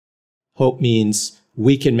Hope means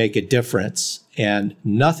we can make a difference. And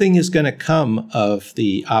nothing is going to come of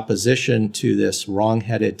the opposition to this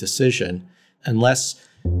wrong-headed decision unless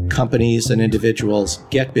companies and individuals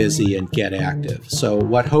get busy and get active. So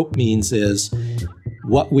what hope means is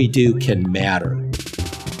what we do can matter.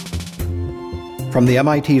 From the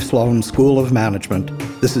MIT Sloan School of Management,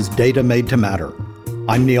 this is Data Made to Matter.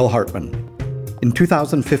 I'm Neil Hartman. In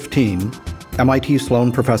 2015, MIT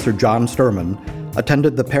Sloan professor John Sterman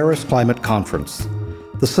attended the Paris Climate Conference.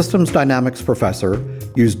 The systems dynamics professor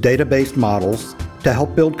used data-based models to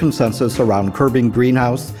help build consensus around curbing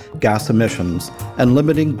greenhouse gas emissions and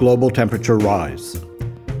limiting global temperature rise.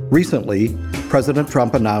 Recently, President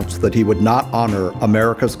Trump announced that he would not honor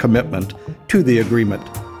America's commitment to the agreement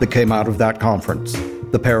that came out of that conference,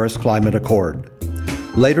 the Paris Climate Accord.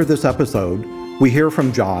 Later this episode, we hear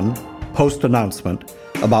from John, post-announcement,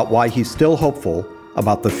 about why he's still hopeful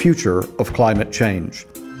about the future of climate change.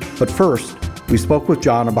 But first, we spoke with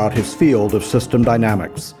John about his field of system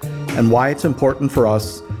dynamics and why it's important for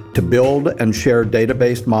us to build and share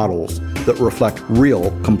data-based models that reflect real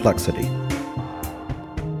complexity.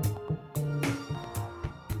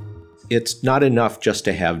 It's not enough just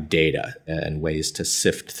to have data and ways to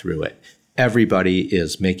sift through it. Everybody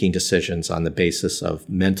is making decisions on the basis of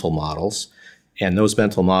mental models. And those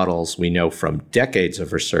mental models we know from decades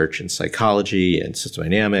of research in psychology and system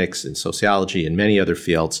dynamics and sociology and many other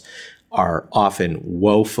fields are often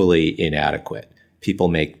woefully inadequate. People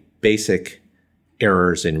make basic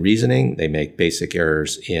errors in reasoning. They make basic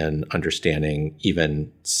errors in understanding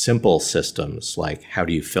even simple systems like how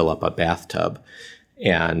do you fill up a bathtub.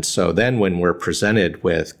 And so then when we're presented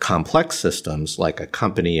with complex systems like a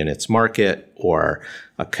company and its market or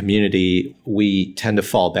a community, we tend to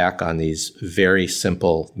fall back on these very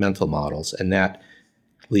simple mental models. And that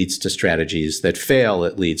leads to strategies that fail.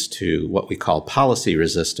 It leads to what we call policy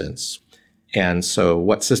resistance. And so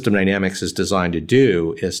what system dynamics is designed to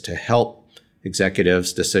do is to help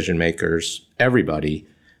executives, decision makers, everybody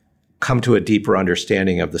come to a deeper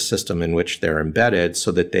understanding of the system in which they're embedded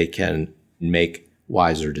so that they can make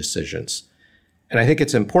wiser decisions. And I think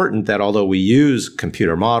it's important that although we use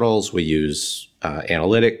computer models, we use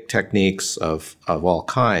analytic techniques of all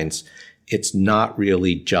kinds, it's not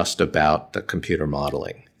really just about the computer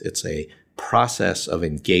modeling. It's a process of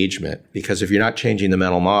engagement, because if you're not changing the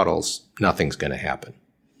mental models, nothing's going to happen.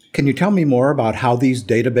 Can you tell me more about how these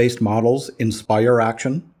data-based models inspire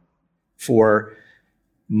action? For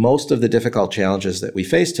most of the difficult challenges that we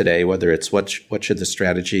face today, whether it's what should the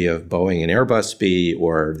strategy of Boeing and Airbus be,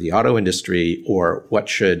 or the auto industry, or what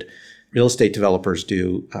should real estate developers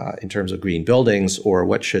do in terms of green buildings, or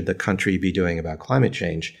what should the country be doing about climate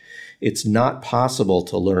change, it's not possible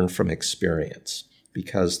to learn from experience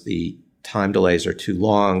because the time delays are too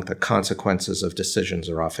long, the consequences of decisions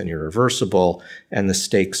are often irreversible, and the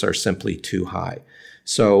stakes are simply too high.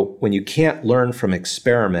 So when you can't learn from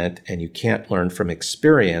experiment and you can't learn from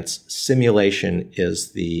experience, simulation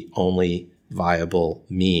is the only viable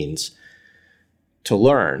means to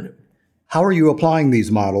learn. How are you applying these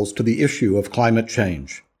models to the issue of climate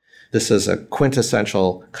change? This is a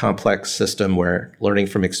quintessential complex system where learning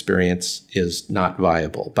from experience is not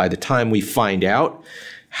viable. By the time we find out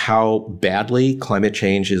how badly climate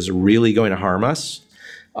change is really going to harm us,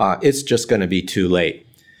 it's just going to be too late.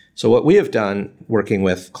 So what we have done working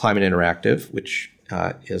with Climate Interactive, which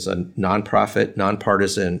is a nonprofit,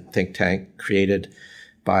 nonpartisan think tank created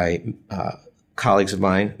by colleagues of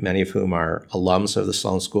mine, many of whom are alums of the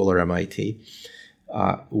Sloan School or MIT,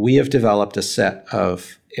 we have developed a set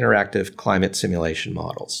of interactive climate simulation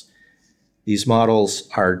models. These models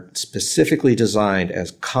are specifically designed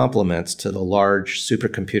as complements to the large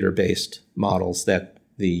supercomputer-based models that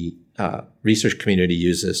the research community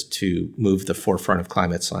uses to move the forefront of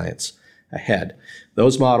climate science ahead.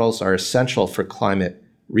 Those models are essential for climate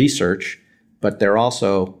research, but they're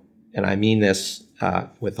also, and I mean this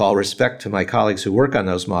with all respect to my colleagues who work on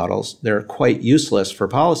those models, they're quite useless for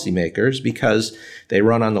policymakers because they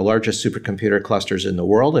run on the largest supercomputer clusters in the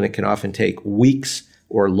world, and it can often take weeks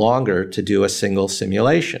or longer to do a single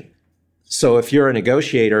simulation. So if you're a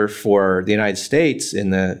negotiator for the United States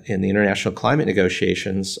in the international climate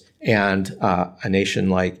negotiations, and a nation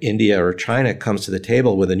like India or China comes to the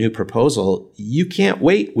table with a new proposal, you can't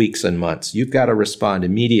wait weeks and months. You've got to respond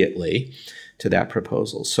immediately to that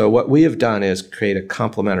proposal. So what we have done is create a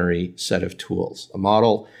complementary set of tools, a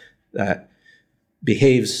model that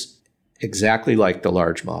behaves exactly like the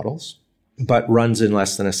large models, but runs in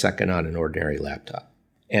less than a second on an ordinary laptop.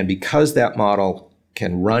 And because that model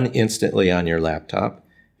can run instantly on your laptop,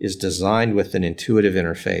 is designed with an intuitive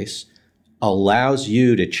interface, allows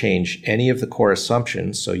you to change any of the core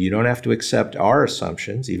assumptions, so you don't have to accept our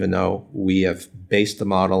assumptions, even though we have based the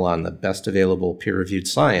model on the best available peer-reviewed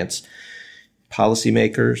science.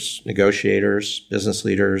 Policymakers, negotiators, business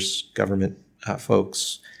leaders, government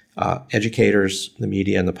folks, educators, the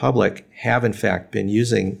media, and the public have in fact been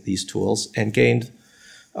using these tools and gained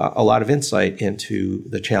a lot of insight into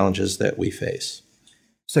the challenges that we face.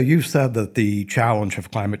 So you've said that the challenge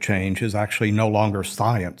of climate change is actually no longer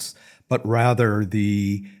science, but rather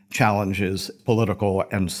the challenge is political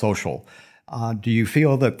and social. Do you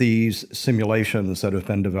feel that these simulations that have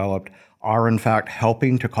been developed are in fact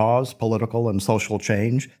helping to cause political and social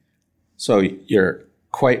change? So you're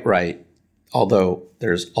quite right. Although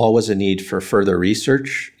there's always a need for further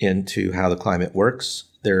research into how the climate works,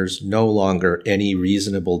 there's no longer any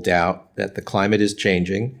reasonable doubt that the climate is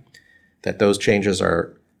changing, that those changes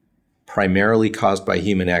are primarily caused by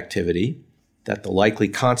human activity, that the likely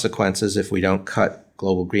consequences if we don't cut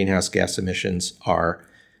global greenhouse gas emissions are,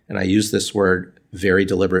 and I use this word very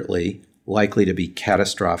deliberately, likely to be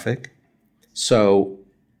catastrophic. So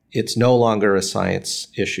it's no longer a science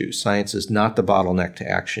issue. Science is not the bottleneck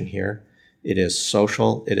to action here. It is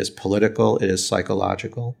social, it is political, it is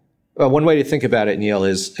psychological. Well, one way to think about it, Neil,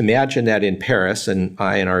 is imagine that in Paris, and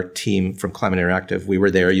I and our team from Climate Interactive, we were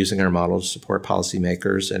there using our model to support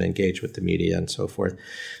policymakers and engage with the media and so forth.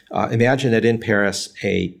 Imagine that in Paris,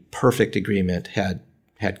 a perfect agreement had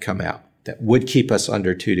come out that would keep us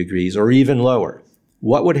under 2 degrees or even lower.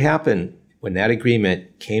 What would happen when that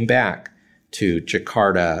agreement came back to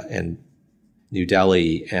Jakarta and New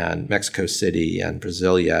Delhi and Mexico City and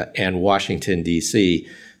Brasilia and Washington, D.C.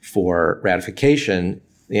 for ratification?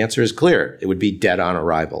 The answer is clear. It would be dead on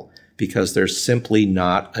arrival because there's simply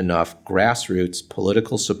not enough grassroots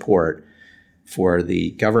political support for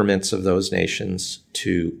the governments of those nations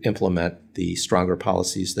to implement the stronger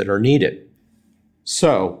policies that are needed.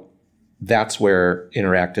 So that's where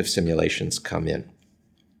interactive simulations come in.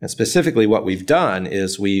 And specifically what we've done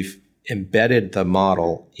is we've embedded the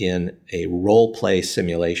model in a role-play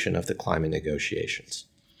simulation of the climate negotiations.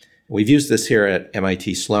 We've used this here at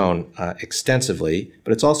MIT Sloan extensively,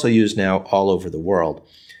 but it's also used now all over the world.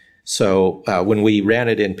 So when we ran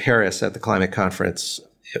it in Paris at the climate conference,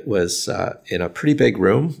 it was in a pretty big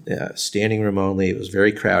room, standing room only. It was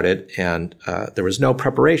very crowded, and there was no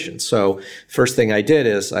preparation. So first thing I did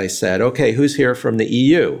is I said, okay, who's here from the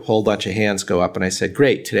EU? A whole bunch of hands go up, and I said,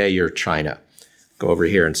 great, today you're China. Go over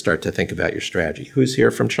here and start to think about your strategy. Who's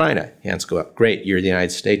here from China? Hands go up. Great, you're the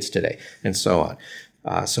United States today, and so on.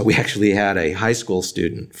 So we actually had a high school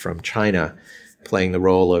student from China playing the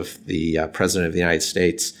role of the President of the United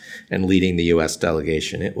States and leading the U.S.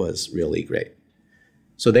 delegation. It was really great.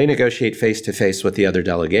 So they negotiate face-to-face with the other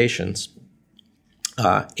delegations,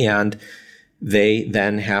 and they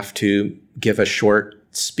then have to give a short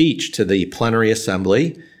speech to the plenary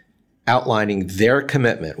assembly outlining their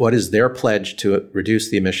commitment. What is their pledge to reduce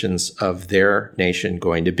the emissions of their nation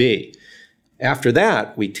going to be? After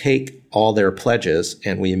that, we take all their pledges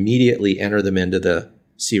and we immediately enter them into the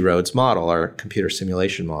C-ROADS model, our computer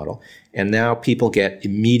simulation model. And now people get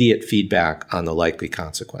immediate feedback on the likely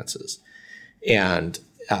consequences. And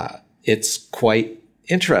it's quite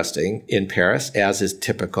interesting in Paris, as is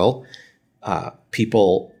typical.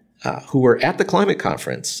 People who were at the climate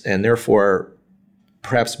conference and therefore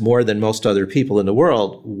perhaps more than most other people in the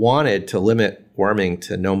world wanted to limit warming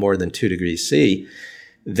to no more than 2 degrees C.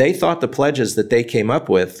 They thought the pledges that they came up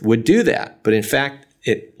with would do that, but in fact,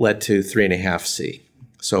 it led to 3.5 C.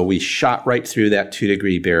 So we shot right through that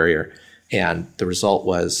 2-degree barrier, and the result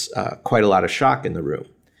was quite a lot of shock in the room.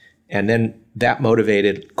 And then that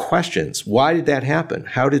motivated questions. Why did that happen?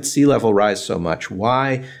 How did sea level rise so much?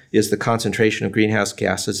 Why is the concentration of greenhouse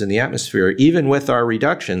gases in the atmosphere, even with our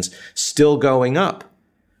reductions, still going up?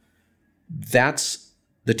 That's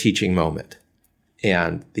the teaching moment.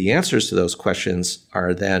 And the answers to those questions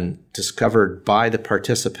are then discovered by the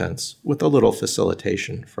participants with a little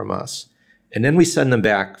facilitation from us. And then we send them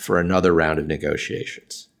back for another round of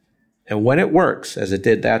negotiations. And when it works, as it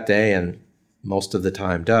did that day and most of the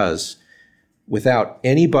time does, without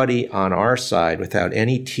anybody on our side, without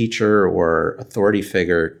any teacher or authority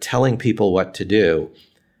figure telling people what to do,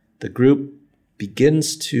 the group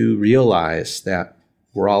begins to realize that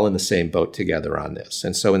we're all in the same boat together on this.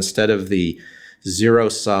 And so instead of the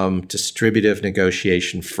zero-sum distributive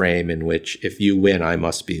negotiation frame in which if you win, I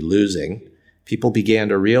must be losing, people began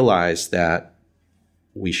to realize that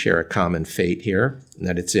we share a common fate here, and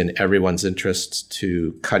that it's in everyone's interests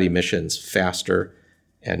to cut emissions faster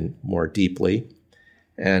and more deeply.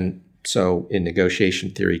 And So in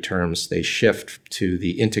negotiation theory terms, they shift to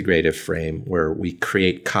the integrative frame where we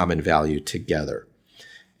create common value together.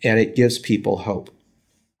 And it gives people hope.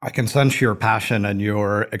 I can sense your passion and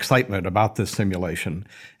your excitement about this simulation.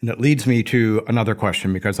 And it leads me to another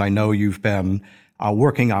question, because I know you've been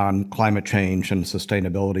working on climate change and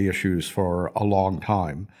sustainability issues for a long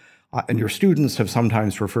time. And your students have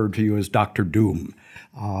sometimes referred to you as Dr. Doom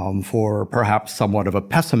for perhaps somewhat of a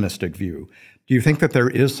pessimistic view. Do you think that there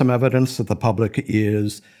is some evidence that the public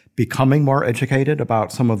is becoming more educated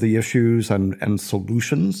about some of the issues and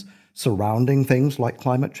solutions surrounding things like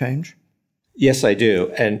climate change? Yes, I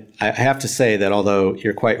do. And I have to say that although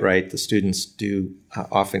you're quite right, the students do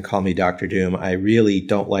often call me Dr. Doom, I really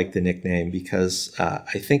don't like the nickname because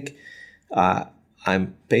I think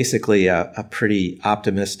I'm basically a pretty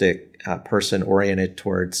optimistic person oriented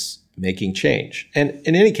towards making change. And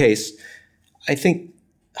in any case, I think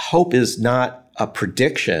hope is not a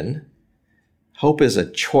prediction. Hope is a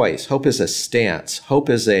choice. Hope is a stance. Hope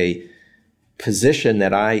is a position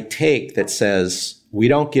that I take that says we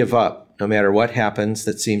don't give up no matter what happens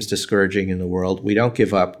that seems discouraging in the world. We don't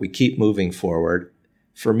give up. We keep moving forward.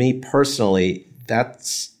 For me personally,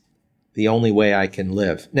 that's the only way I can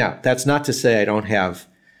live. Now, that's not to say I don't have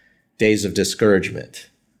days of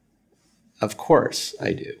discouragement. Of course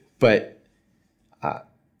I do. But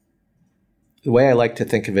the way I like to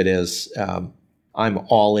think of it is I'm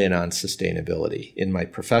all in on sustainability in my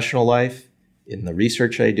professional life, in the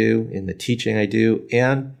research I do, in the teaching I do,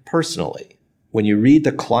 and personally. When you read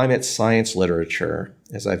the climate science literature,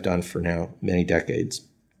 as I've done for now many decades,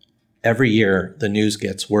 every year the news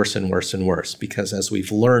gets worse and worse and worse because as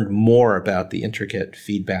we've learned more about the intricate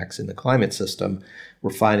feedbacks in the climate system,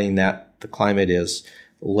 we're finding that the climate is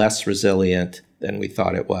less resilient than we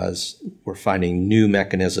thought it was. We're finding new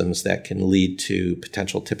mechanisms that can lead to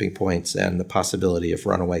potential tipping points and the possibility of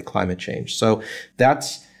runaway climate change. So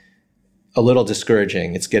that's a little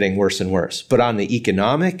discouraging. It's getting worse and worse. But on the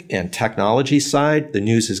economic and technology side, the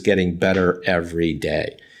news is getting better every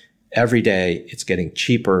day. Every day, it's getting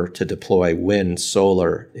cheaper to deploy wind,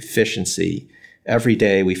 solar, efficiency. Every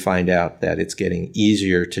day, we find out that it's getting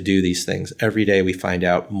easier to do these things. Every day, we find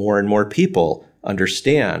out more and more people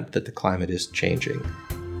understand that the climate is changing.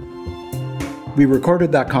 We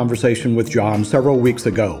recorded that conversation with John several weeks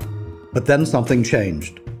ago, but then something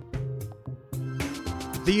changed.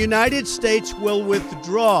 The United States will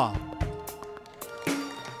withdraw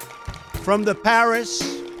from the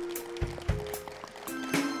Paris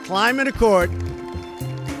Climate Accord.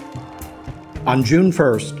 On June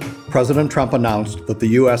 1st, President Trump announced that the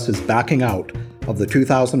U.S. is backing out of the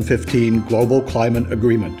 2015 Global Climate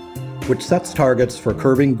Agreement, which sets targets for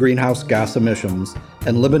curbing greenhouse gas emissions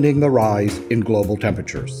and limiting the rise in global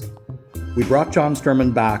temperatures. We brought John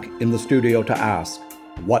Sterman back in the studio to ask,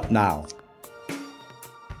 what now?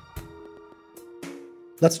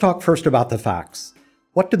 Let's talk first about the facts.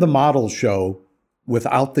 What do the models show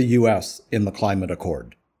without the U.S. in the climate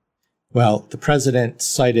accord? Well, the president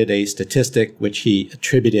cited a statistic which he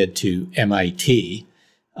attributed to MIT,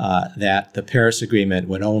 that the Paris Agreement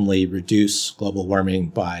would only reduce global warming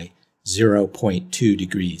by 0.2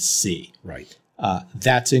 degrees C. Right.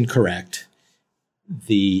 That's incorrect.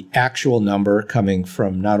 The actual number coming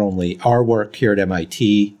from not only our work here at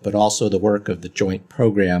MIT, but also the work of the Joint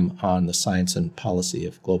Program on the Science and Policy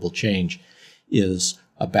of Global Change is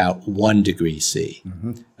about 1 degree C.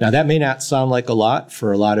 Mm-hmm. Now, that may not sound like a lot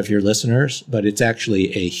for a lot of your listeners, but it's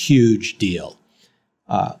actually a huge deal.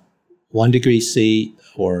 1 degree C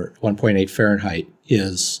or 1.8 Fahrenheit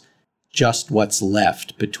is just what's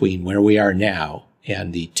left between where we are now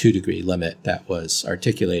and the 2 degree limit that was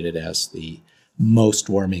articulated as the most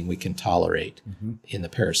warming we can tolerate in the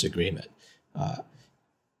Paris Agreement.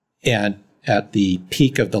 And at the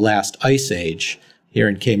peak of the last ice age here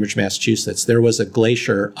in Cambridge, Massachusetts, there was a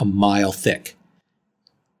glacier a mile thick.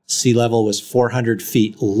 Sea level was 400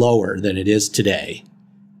 feet lower than it is today,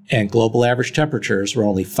 and global average temperatures were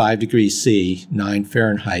only 5 degrees C, 9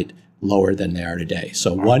 Fahrenheit, lower than they are today.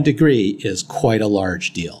 So 1 degree is quite a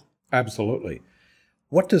large deal. Absolutely.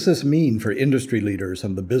 What does this mean for industry leaders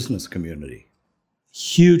and the business community?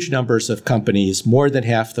 Huge numbers of companies, more than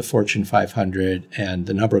half the Fortune 500, and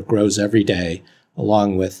the number grows every day,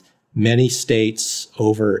 along with many states,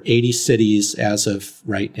 over 80 cities as of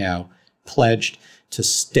right now, pledged to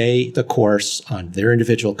stay the course on their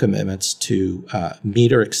individual commitments to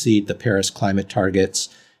meet or exceed the Paris climate targets.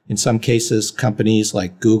 In some cases, companies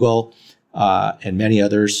like Google and many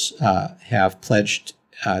others have pledged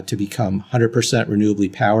to become 100%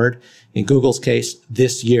 renewably powered. In Google's case,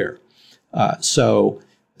 this year. So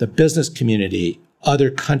the business community, other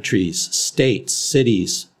countries, states,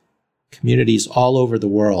 cities, Communities all over the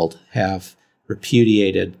world have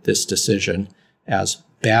repudiated this decision as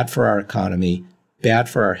bad for our economy, bad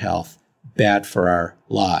for our health, bad for our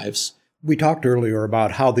lives. We talked earlier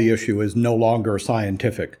about how the issue is no longer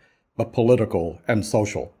scientific, but political and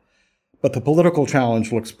social. But the political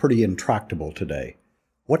challenge looks pretty intractable today.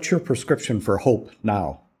 What's your prescription for hope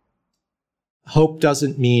now? Hope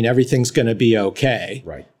doesn't mean everything's going to be okay.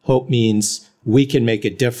 Right. Hope means we can make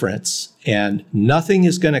a difference, and nothing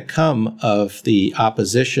is going to come of the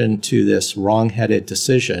opposition to this wrong-headed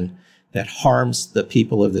decision that harms the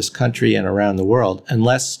people of this country and around the world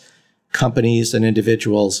unless companies and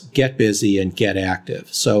individuals get busy and get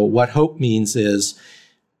active. So what hope means is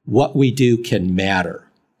what we do can matter,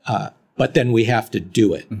 but then we have to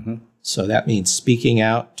do it. Mm-hmm. So that means speaking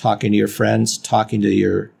out, talking to your friends, talking to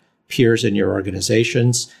your peers in your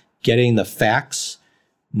organizations, getting the facts,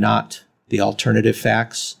 not the alternative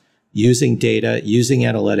facts, using data, using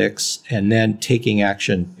analytics, and then taking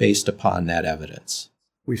action based upon that evidence.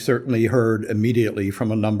 We certainly heard immediately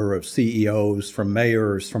from a number of CEOs, from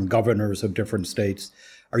mayors, from governors of different states.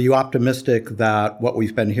 Are you optimistic that what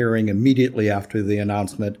we've been hearing immediately after the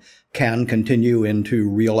announcement can continue into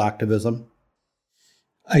real activism?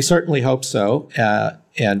 I certainly hope so.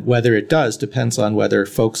 And whether it does depends on whether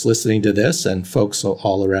folks listening to this and folks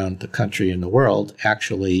all around the country and the world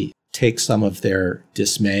actually take some of their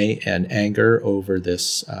dismay and anger over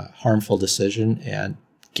this harmful decision and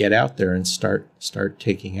get out there and start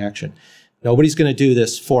taking action. Nobody's going to do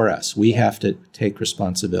this for us. We have to take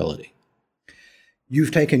responsibility.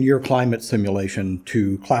 You've taken your climate simulation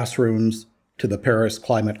to classrooms, to the Paris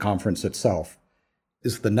Climate Conference itself.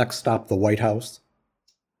 Is the next stop the White House?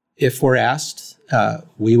 If we're asked,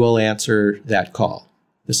 we will answer that call.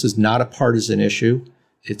 This is not a partisan issue.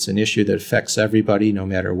 It's an issue that affects everybody, no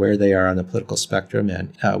matter where they are on the political spectrum.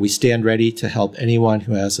 And we stand ready to help anyone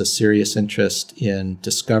who has a serious interest in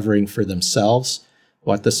discovering for themselves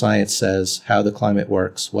what the science says, how the climate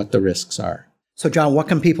works, what the risks are. So, John, what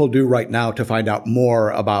can people do right now to find out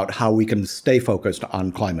more about how we can stay focused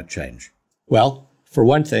on climate change? Well, for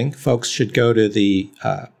one thing, folks should go to the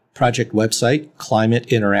project website,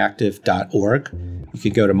 climateinteractive.org. You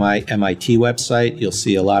can go to my MIT website. You'll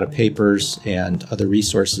see a lot of papers and other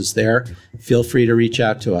resources there. Feel free to reach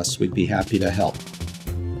out to us. We'd be happy to help.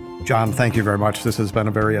 John, thank you very much. This has been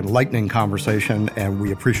a very enlightening conversation, and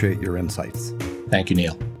we appreciate your insights. Thank you,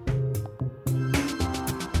 Neil.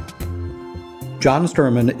 John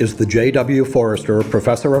Sterman is the J.W. Forrester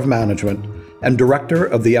Professor of Management and Director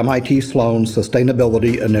of the MIT Sloan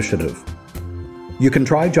Sustainability Initiative. You can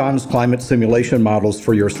try John's climate simulation models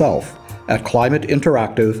for yourself at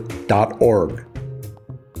climateinteractive.org.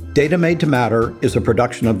 Data Made to Matter is a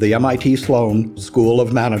production of the MIT Sloan School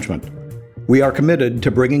of Management. We are committed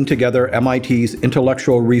to bringing together MIT's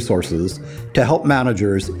intellectual resources to help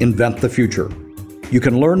managers invent the future. You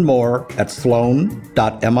can learn more at sloan.mit.edu.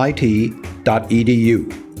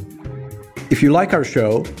 If you like our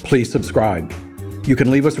show, please subscribe. You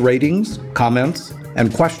can leave us ratings, comments,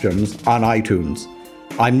 and questions on iTunes.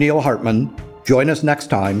 I'm Neil Hartman. Join us next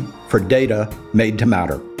time for Data Made to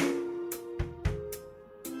Matter.